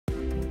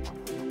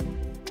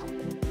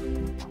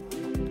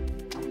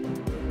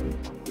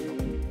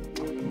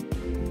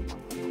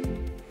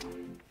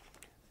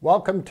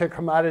Welcome to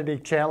Commodity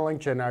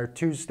Challenge and our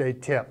Tuesday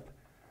tip.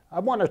 I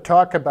want to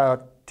talk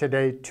about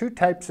today two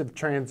types of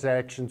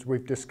transactions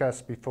we've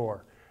discussed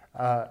before,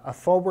 a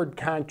forward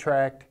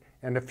contract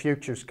and a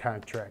futures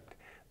contract.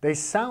 They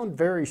sound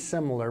very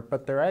similar,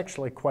 but they're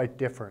actually quite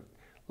different.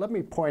 Let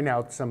me point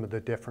out some of the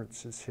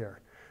differences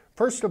here.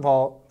 First of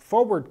all,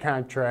 forward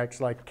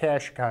contracts like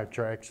cash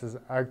contracts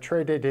are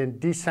traded in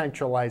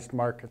decentralized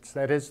markets.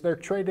 That is, they're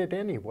traded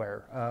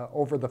anywhere,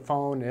 over the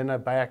phone, in a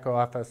back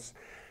office.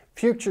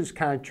 Futures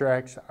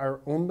contracts are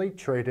only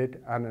traded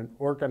on an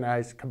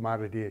organized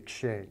commodity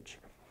exchange.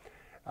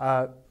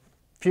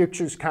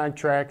 Futures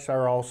contracts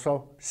are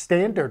also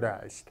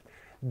standardized.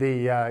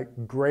 The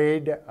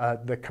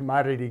the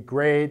commodity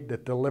grade, the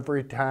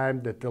delivery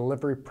time, the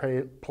delivery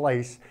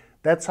place,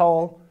 that's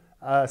all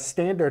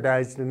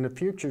standardized in the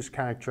futures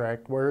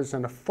contract, whereas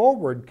in a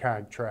forward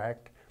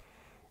contract,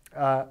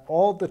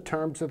 all the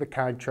terms of the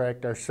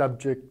contract are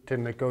subject to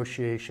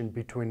negotiation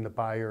between the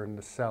buyer and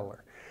the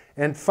seller.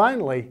 And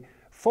finally,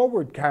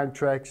 forward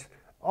contracts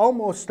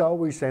almost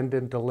always end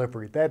in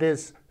delivery. That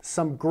is,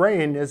 some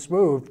grain is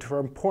moved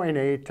from point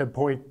A to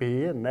point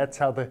B, and that's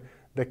how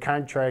the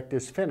contract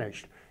is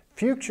finished.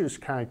 Futures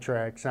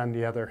contracts, on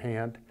the other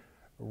hand,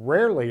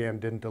 rarely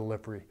end in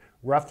delivery.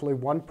 Roughly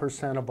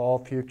 1% of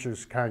all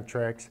futures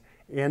contracts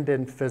end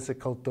in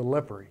physical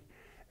delivery.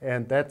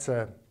 And that's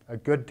a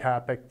good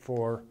topic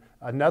for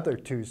another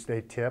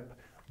Tuesday tip.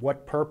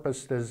 What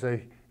purpose does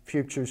a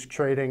futures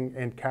trading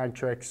and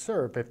contracts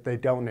serve if they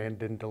don't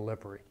end in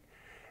delivery?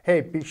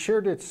 Hey, be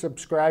sure to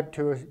subscribe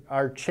to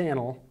our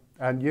channel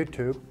on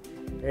YouTube,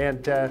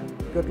 and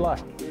good luck.